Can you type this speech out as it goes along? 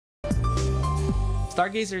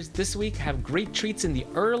Stargazers this week have great treats in the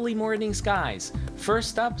early morning skies.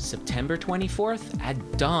 First up, September 24th,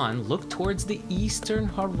 at dawn, look towards the eastern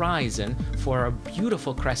horizon for a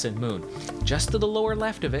beautiful crescent moon. Just to the lower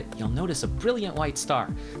left of it, you'll notice a brilliant white star.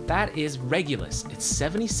 That is Regulus. It's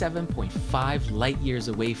 77.5 light years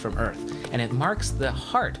away from Earth, and it marks the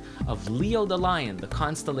heart of Leo the Lion, the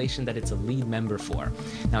constellation that it's a lead member for.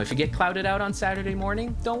 Now, if you get clouded out on Saturday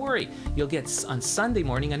morning, don't worry. You'll get on Sunday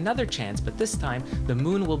morning another chance, but this time the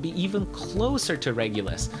moon will be even closer to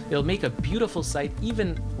Regulus. It'll make a beautiful sight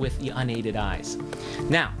even with the unaided eyes.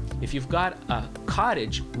 Now, if you've got a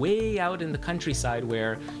cottage way out in the countryside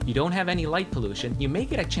where you don't have any light pollution, you may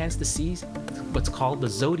get a chance to see what's called the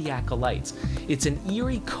Zodiacal Lights. It's an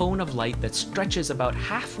eerie cone of light that stretches about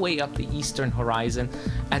halfway up the eastern horizon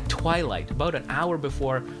at twilight, about an hour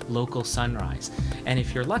before local sunrise. And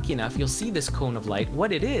if you're lucky enough, you'll see this cone of light.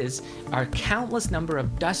 What it is are countless number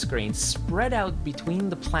of dust grains spread out between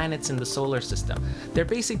the planets in the solar system. They're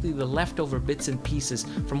basically the leftover bits and pieces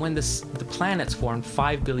from when the planets formed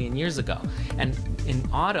 5 billion years ago. And in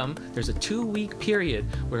autumn, there's a 2-week period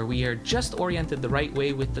where we are just oriented the right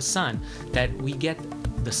way with the sun, that we get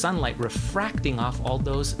the sunlight refracting off all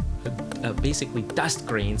those basically dust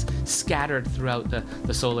grains scattered throughout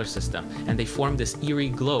the solar system, and they form this eerie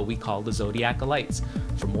glow we call the Zodiacal Lights.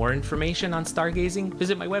 For more information on stargazing,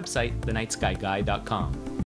 visit my website, thenightskyguy.com.